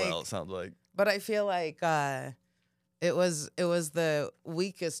handled it like, well, it sounds like. but I feel like it was the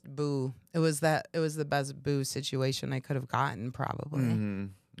weakest boo. It was the best boo situation I could have gotten, probably. Mm-hmm.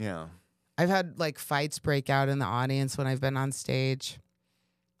 Yeah. I've had like fights break out in the audience when I've been on stage.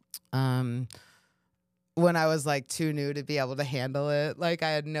 When I was like too new to be able to handle it, like I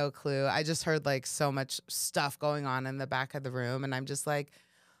had no clue. I just heard like so much stuff going on in the back of the room, and I'm just like,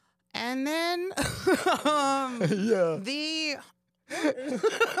 and then Yeah.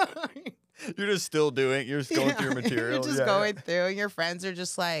 You're just still doing. You're just going through your material. You're just going through, and your friends are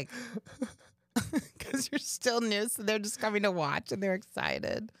just like, because you're still new, so they're just coming to watch, and they're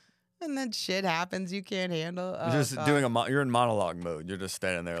excited. And then shit happens you can't handle. Oh, You're just God. doing you're in monologue mode. You're just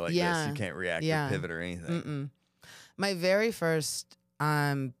standing there like this. Yeah. You can't react Yeah. or pivot or anything. Mm-mm. My very first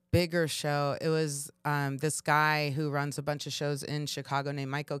bigger show, it was this guy who runs a bunch of shows in Chicago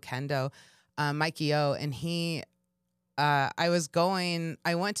named Mikey O, and he, I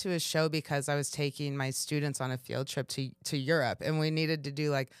went to his show because I was taking my students on a field trip to Europe, and we needed to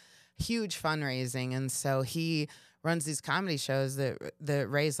do like huge fundraising, and so he runs these comedy shows that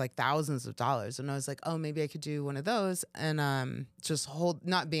raise like thousands of dollars. And I was like, oh, maybe I could do one of those and just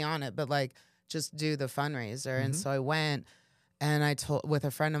not be on it, but like just do the fundraiser. Mm-hmm. And so I went and I told with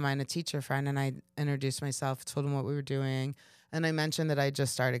a friend of mine, a teacher friend, and I introduced myself, told him what we were doing. And I mentioned that I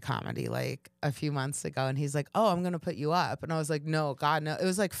just started comedy like a few months ago. And he's like, oh, I'm going to put you up. And I was like, no, God, no. It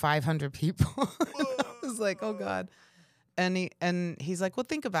was like 500 people. I was like, oh, God. And he's like, well,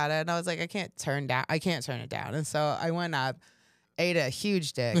 think about it. And I was like, I can't turn it down. And so I went up, ate a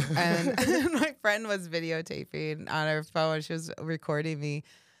huge dick, and my friend was videotaping on her phone. She was recording me,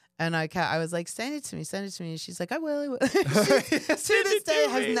 and I was like, send it to me. And she's like, I will. To this day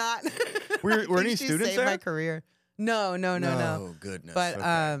has not. Were any she students saved there? my career. No. Oh goodness. But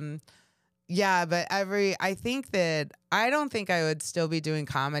okay. yeah, but I don't think I would still be doing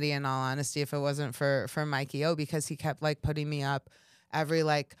comedy, in all honesty, if it wasn't for Mikey O, because he kept like putting me up every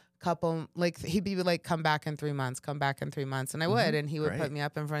like couple, like he'd be like, come back in 3 months. And I would, and he would put me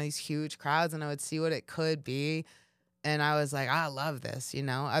up in front of these huge crowds, and I would see what it could be. And I was like, I love this,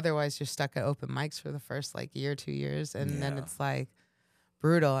 otherwise you're stuck at open mics for the first like year, 2 years. And then it's like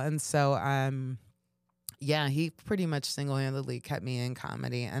brutal. And so, yeah, he pretty much single-handedly kept me in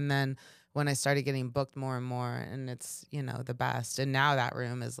comedy. And then when I started getting booked more and more, and it's, the best. And now that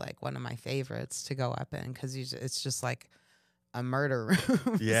room is like one of my favorites to go up in, because it's just like a murder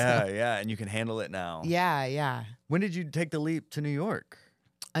room. Yeah, yeah. And you can handle it now. Yeah. When did you take the leap to New York?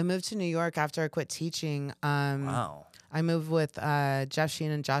 I moved to New York after I quit teaching. Wow. I moved with Jeff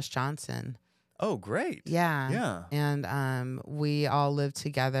Sheen and Josh Johnson. Oh, great. Yeah. Yeah. And we all lived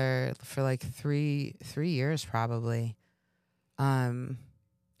together for like three years probably. In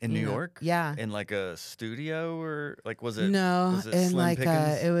New York? Yeah. In like a studio, or like was it? No, was it in Slim like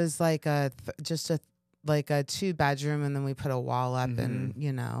Pickens? it was like just a 2-bedroom, and then we put a wall up, and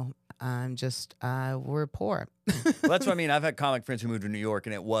we're poor. Well, that's what I mean. I've had comic friends who moved to New York,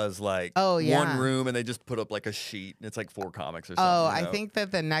 and it was like one room, and they just put up like a sheet, and it's like 4 comics or something. Oh, I think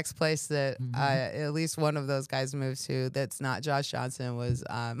that the next place that at least one of those guys moved to that's not Josh Johnson was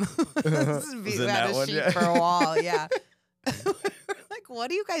we had a sheet for a wall. Yeah. Like,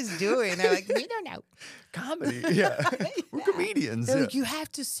 what are you guys doing? They're like, we don't know. Comedy. Yeah. We're comedians. They're like, you have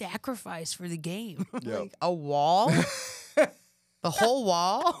to sacrifice for the game. Yep. Like, a wall? The whole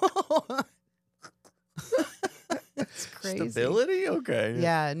wall? It's crazy. Stability? Okay.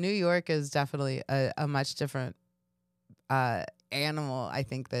 Yeah, New York is definitely a much different animal, I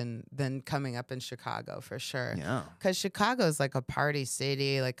think, than coming up in Chicago, for sure. Yeah. Because Chicago is like a party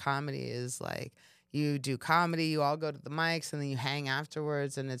city. Like, comedy is like, you do comedy, you all go to the mics, and then you hang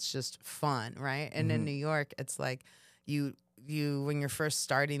afterwards, and it's just fun, right? And in New York, it's like you when you're first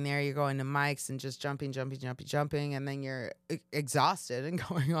starting there, you're going to mics and just jumping, and then you're exhausted and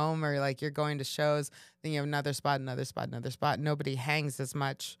going home, or like you're going to shows, then you have another spot. Nobody hangs as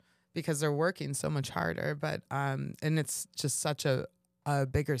much because they're working so much harder, but and it's just such a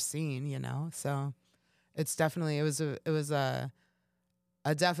bigger scene, So it's definitely it was a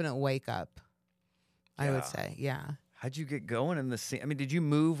definite wake up. I would say, yeah. How'd you get going in the scene? I mean, did you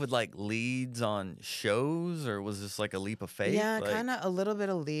move with like leads on shows, or was this like a leap of faith? Yeah, Like, kind of a little bit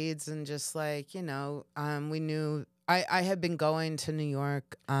of leads and just like, we knew I had been going to New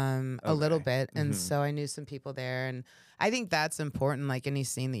York a little Okay. bit, and so I knew some people there, and I think that's important. Like any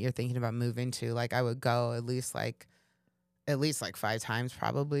scene that you're thinking about moving to, like I would go at least like 5 times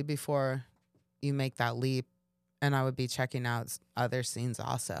probably before you make that leap, and I would be checking out other scenes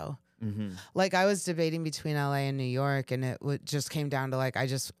also. Like I was debating between LA and New York, and just came down to like I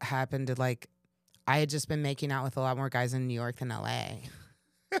just happened to like I had just been making out with a lot more guys in New York than LA.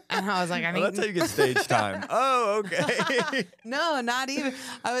 And I was like, I mean, that's how you get stage time. Oh, okay. no, not even.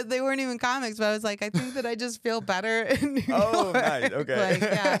 They weren't even comics, but I was like, I think that I just feel better in New Oh, York. nice. Okay. Like,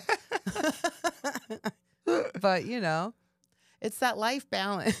 yeah. But it's that life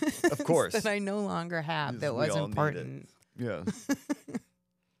balance, Of course. that I no longer have. Yes, That we was all need it. important. Yeah.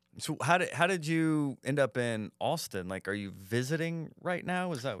 So how did you end up in Austin? Like, are you visiting right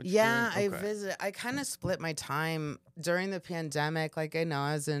now? Is that what you're Yeah, doing? I visit. I kind of split my time during the pandemic. Like I know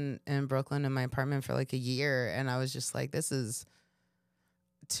I was in Brooklyn in my apartment for like a year, and I was just like, this is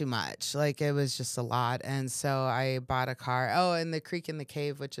too much. Like it was just a lot, and so I bought a car. Oh, and the Creek in the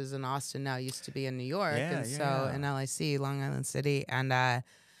Cave, which is in Austin now, used to be in New York, and so in LIC, Long Island City, and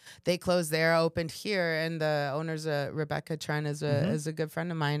they closed there, opened here, and the owner's Rebecca Trent is a good friend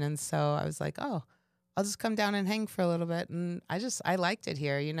of mine, and so I was like, oh, I'll just come down and hang for a little bit, and I liked it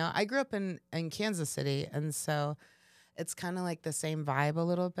here. I grew up in Kansas City, and so it's kind of like the same vibe a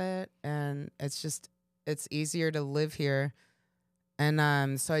little bit, and it's easier to live here.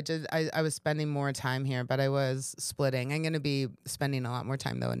 And so I was spending more time here, but I was splitting. I'm going to be spending a lot more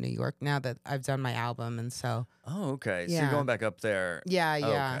time, though, in New York now that I've done my album. And so. Oh, okay. So Yeah. you're going back up there. Yeah,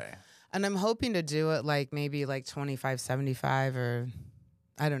 yeah. Okay. And I'm hoping to do it like maybe like 25-75 or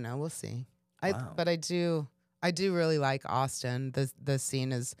I don't know. We'll see. Wow. But I do really like Austin. The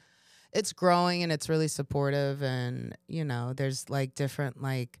scene it's growing and it's really supportive. And, there's like different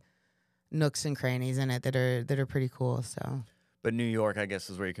like nooks and crannies in it that are pretty cool. So. But New York, I guess,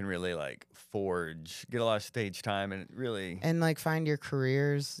 is where you can really like get a lot of stage time and really. And like find your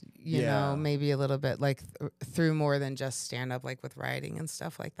careers, you know, maybe a little bit like through more than just stand up, like with writing and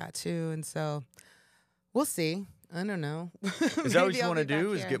stuff like that too. And so we'll see. I don't know. Is that what you want to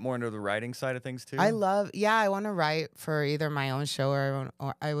do? Is get more into the writing side of things too? I want to write for either my own show or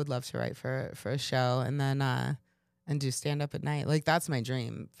I would love to write for a show and then and do stand up at night. Like that's my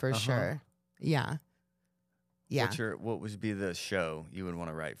dream for sure. Yeah. Yeah. What would be the show you would want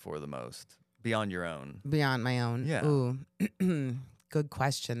to write for the most beyond your own? Beyond my own. Yeah. Ooh, good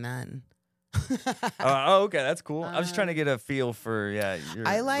question then. Okay, that's cool. I was just trying to get a feel for your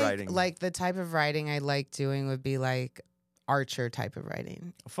writing. Like the type of writing I like doing would be like Archer type of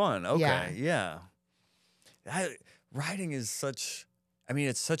writing. Fun. Okay. Yeah. Writing is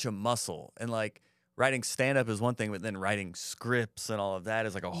it's such a muscle, and like writing stand up is one thing, but then writing scripts and all of that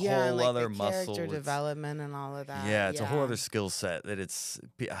is like a whole like other the muscle. Character development and all of that. Yeah, it's a whole other skill set that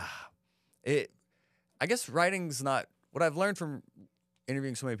I guess writing's not what I've learned from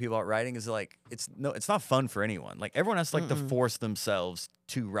interviewing so many people about writing is like it's not fun for anyone. Like everyone has to like to force themselves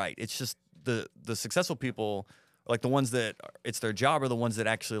to write. It's just the successful people, like the ones that it's their job, are the ones that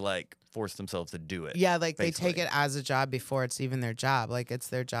actually like force themselves to do it. Yeah, like basically. they take it as a job before it's even their job. Like it's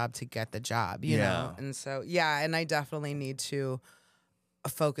their job to get the job, you know? And so, and I definitely need to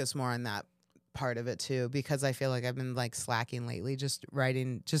focus more on that part of it too, because I feel like I've been like slacking lately, just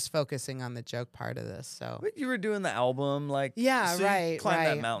focusing on the joke part of this. So But you were doing the album, like so you climbed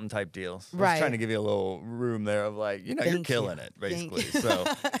that mountain type deal. So I was trying to give you a little room there of like, you're killing it basically. So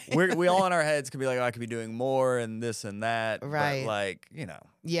we all in our heads can be like, oh, I could be doing more and this and that. But like,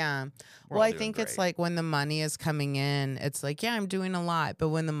 Yeah. Well, I think it's like when the money is coming in, it's like, I'm doing a lot. But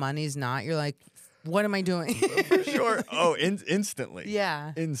when the money's not, you're like, what am I doing? For sure. Oh, instantly.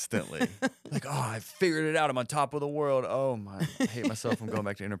 Yeah. Instantly. Like, oh, I figured it out. I'm on top of the world. Oh, my. I hate myself. I'm going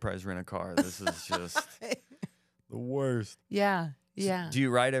back to Enterprise Rent-A-Car. This is just the worst. Yeah. Yeah. So, do you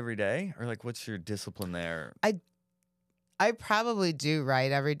write every day? Or, like, what's your discipline there? I probably do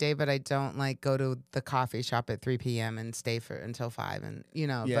write every day, but I don't, like, go to the coffee shop at 3 p.m. and stay until 5. And,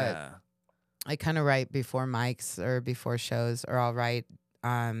 but I kind of write before mics or before shows, or I'll write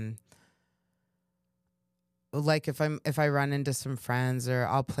like if I run into some friends, or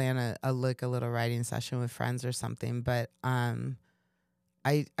I'll plan a little writing session with friends or something. But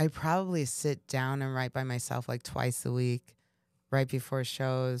I probably sit down and write by myself like twice a week, right before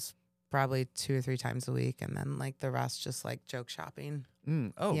shows, probably 2 or 3 times a week, and then like the rest just like joke shopping.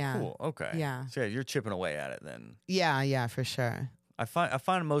 Cool. Okay. Yeah. So you're chipping away at it then. Yeah, for sure. I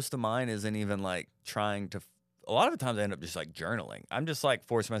find most of mine isn't even like trying to a lot of the times I end up just like journaling. I'm just like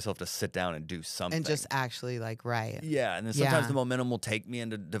forcing myself to sit down and do something. And just actually like write. Yeah, and then sometimes Yeah. the momentum will take me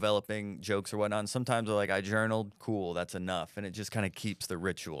into developing jokes or whatnot. And sometimes I journaled, cool, that's enough, and it just kind of keeps the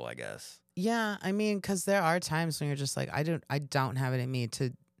ritual, I guess. Yeah, I mean, because there are times when you're just like, I don't have it in me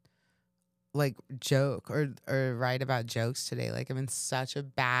to like joke or write about jokes today. Like I'm in such a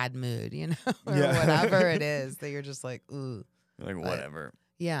bad mood, you know, or whatever it is that you're just like, ooh, Like whatever.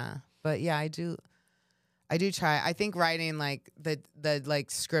 yeah. But yeah, I do try. I think writing like the like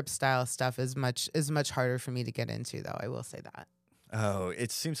script style stuff is much harder for me to get into, though. I will say that. Oh,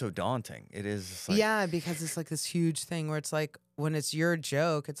 it seems so daunting. It is. Just like, Yeah, because it's like this huge thing where it's like when it's your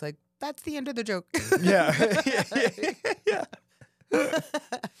joke, it's like that's the end of the joke. Yeah. Yeah.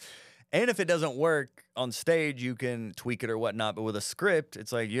 And if it doesn't work on stage, you can tweak it or whatnot. But with a script,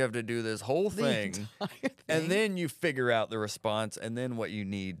 it's like you have to do this whole thing, and then you figure out the response, and then what you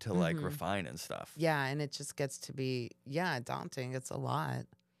need to like refine and stuff. Yeah, and it just gets to be daunting. It's a lot.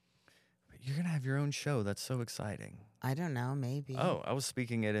 But you're gonna have your own show. That's so exciting. I don't know, maybe. Oh, I was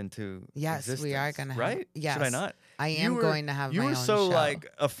speaking it into yes, we are gonna have. Right? Yes, Should I not? I am going to have. You my were own so show. like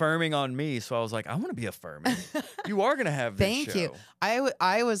affirming on me, so I was like, I want to be affirming. You are gonna have this Thank show. you.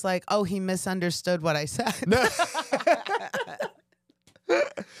 I was like, oh, he misunderstood what I said.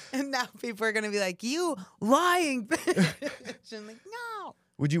 And now people are gonna be like, you lying bitch. I'm like, no.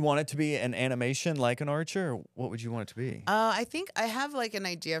 Would you want it to be an animation like an Archer, or what would you want it to be? I think I have like an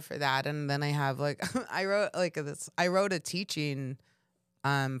idea for that, and then I have like I wrote a teaching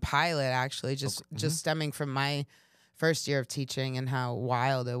pilot actually, just stemming from my first year of teaching and how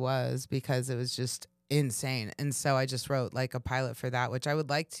wild it was because it was just insane. And so I just wrote like a pilot for that, which I would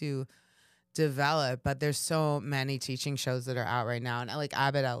like to develop, but there's so many teaching shows that are out right now, and like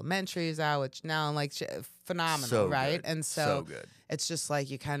Abbott Elementary is out, which now like phenomenal, So right? good. And So good. it's just like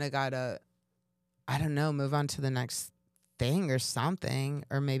you kind of gotta, I don't know, move on to the next thing or something,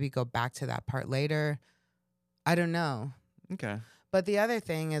 or maybe go back to that part later. I don't know. Okay. But the other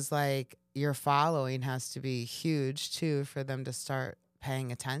thing is like your following has to be huge too for them to start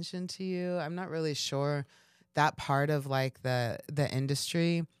paying attention to you. I'm not really sure that part of like the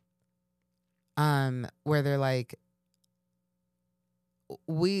industry where they're like,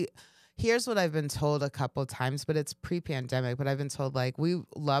 here's what I've been told a couple times, but it's pre-pandemic, but I've been told like we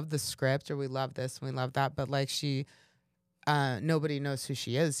love the script or we love this and we love that, but like nobody knows who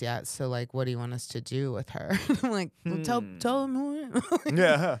she is yet. So like, what do you want us to do with her? I'm like, well, tell them who I am.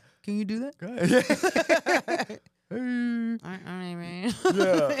 Yeah. Can you do that? Yeah.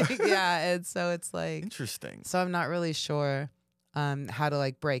 Yeah. And so it's like, Interesting. so I'm not really sure how to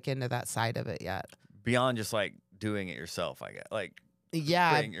like break into that side of it yet. Beyond just like doing it yourself, I guess. Like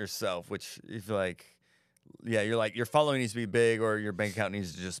Yeah. creating it yourself, which is like, yeah, you're like your following needs to be big or your bank account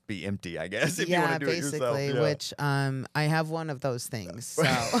needs to just be empty, I guess. If you want to do it yourself. basically, Yeah. which I have one of those things. So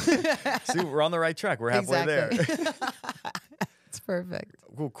See, we're on the right track. We're halfway there. It's perfect.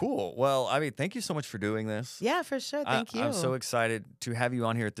 Well, cool. Well, I mean, thank you so much for doing this. Yeah, for sure. Thank you. I'm so excited to have you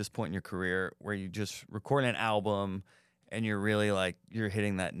on here at this point in your career where you just record an album and you're really like, you're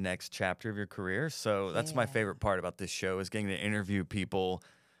hitting that next chapter of your career. So that's my favorite part about this show is getting to interview people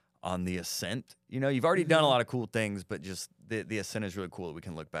on the ascent. You know, you've already done a lot of cool things, but just the ascent is really cool that we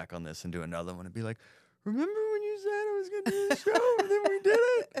can look back on this and do another one and be like, remember when you said I was going to do the show and then we did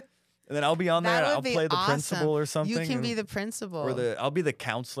it? And then I'll be on there and I'll play the principal or something. You can be the principal. Or I'll be the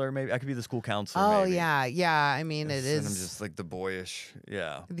counselor, maybe. I could be the school counselor, Oh, maybe. yeah. Yeah. I mean, it And is. I'm just like the boyish,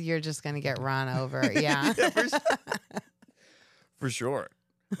 yeah. You're just going to get run over. Yeah. For sure.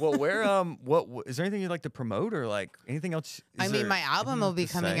 Well, where what is there anything you'd like to promote or like anything else? I mean, my album will be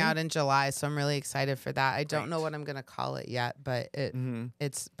to coming say? out in July, so I'm really excited for that. I don't know what I'm going to call it yet, but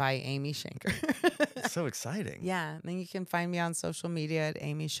it's by Amy Shanker. It's so exciting. Yeah, and then you can find me on social media at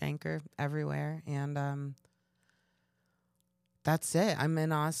Amy Shanker everywhere, and that's it. I'm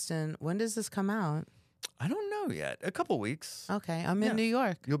in Austin. When does this come out? I don't know yet. A couple weeks. Okay, I'm in New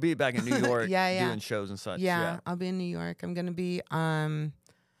York. You'll be back in New York Yeah. doing shows and such. Yeah, I'll be in New York. I'm gonna be.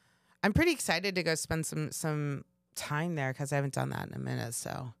 I'm pretty excited to go spend some time there because I haven't done that in a minute.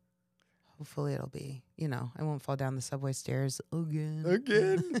 So hopefully it'll be. You know, I won't fall down the subway stairs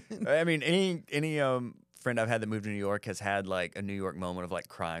again. I mean, any friend I've had that moved to New York has had like a New York moment of like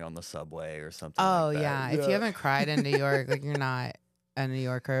crying on the subway or something. Oh like that. yeah. If you haven't cried in New York, like you're not a New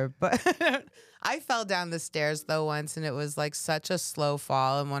Yorker. But I fell down the stairs though once, and it was like such a slow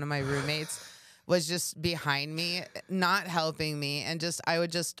fall, and one of my roommates was just behind me, not helping me, and I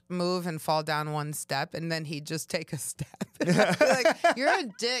would just move and fall down one step, and then he'd just take a step. And I'd be like, you're a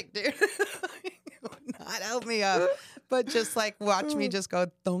dick, dude. Would not help me up, but just like watch me just go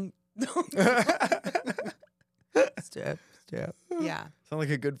thunk. Step. Yeah. Sound like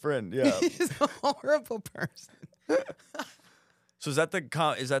a good friend. Yeah. He's a horrible person. So is that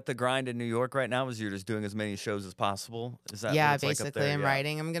the grind in New York right now? Is you're just doing as many shows as possible? Is that Yeah, what it's like up basically, there? I'm Yeah.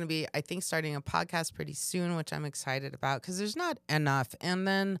 writing. I'm going to be, I think, starting a podcast pretty soon, which I'm excited about because there's not enough. And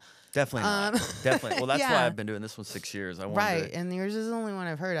then, Definitely not. Definitely. Well, that's why yeah. I've been doing this one 6 years. I wanted right. to, And yours is the only one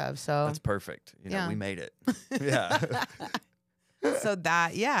I've heard of. So that's perfect. You know, Yeah. we made it. Yeah. so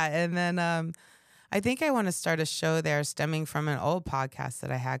that, yeah. And then I think I want to start a show there stemming from an old podcast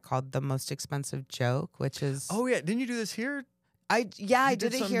that I had called The Most Expensive Joke, which is. Oh yeah, didn't you do this here? I You did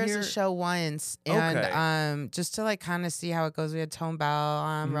did it some here as here? a show once, and Okay. just to like kind of see how it goes. We had Tone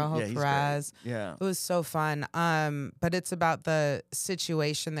Bell, Rojo Yeah, he's great. Perez. Yeah. It was so fun. But it's about the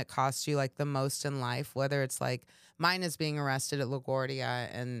situation that costs you like the most in life, whether it's like mine is being arrested at LaGuardia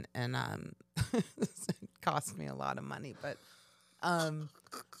and it cost me a lot of money, but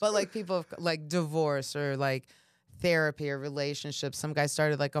like people have, like divorce or like therapy or relationships. Some guy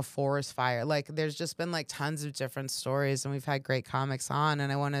started like a forest fire. Like there's just been like tons of different stories, and we've had great comics on,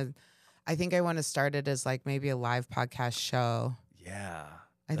 and I think I want to start it as like maybe a live podcast show. Yeah.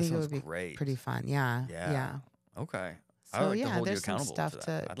 I That think it sounds would be great. pretty fun. Yeah. Yeah. Okay. So I'd like to yeah, hold you there's some accountable stuff to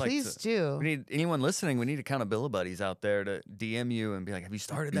that. to. I'd like Please to- do. We need anyone listening. We need accountability buddies out there to DM you and be like, "Have you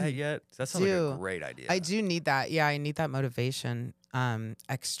started that yet?" That sounds like a great idea. I do need that. Yeah, I need that motivation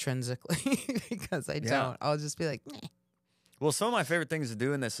extrinsically because I don't. I'll just be like, meh. Well, some of my favorite things to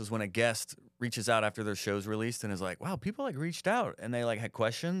do in this is when a guest reaches out after their show's released and is like, "Wow, people like reached out and they like had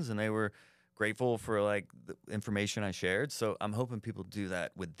questions and they were grateful for like the information I shared." So I'm hoping people do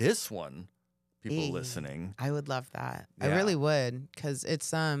that with this one. People Hey, listening. I would love that. I Yeah. really would, because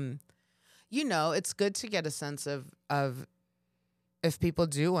it's it's good to get a sense of if people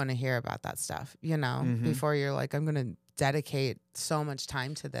do want to hear about that stuff, Mhm. before you're like, I'm gonna dedicate so much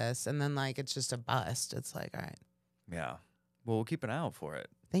time to this, and then like it's just a bust. It's like, all right, Yeah. Well, we'll keep an eye out for it.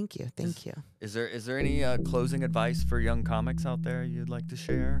 thank you. Is there any closing advice for young comics out there you'd like to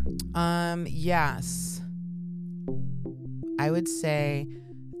share? Yes, I would say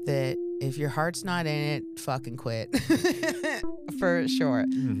that if your heart's not in it, fucking quit. For sure.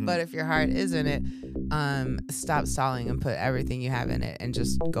 Mhm. But if your heart is in it, stop stalling and put everything you have in it and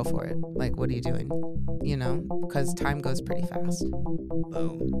just go for it. Like, what are you doing? Because time goes pretty fast.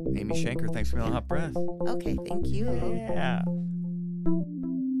 Boom. Amy Shanker, thanks for being on Hot Breath. Okay, thank you. Yeah.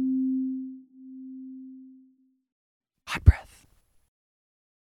 Hot Breath.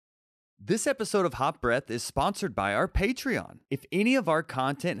 This episode of Hot Breath is sponsored by our Patreon. If any of our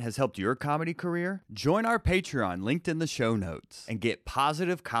content has helped your comedy career, join our Patreon linked in the show notes and get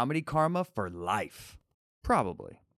positive comedy karma for life. Probably.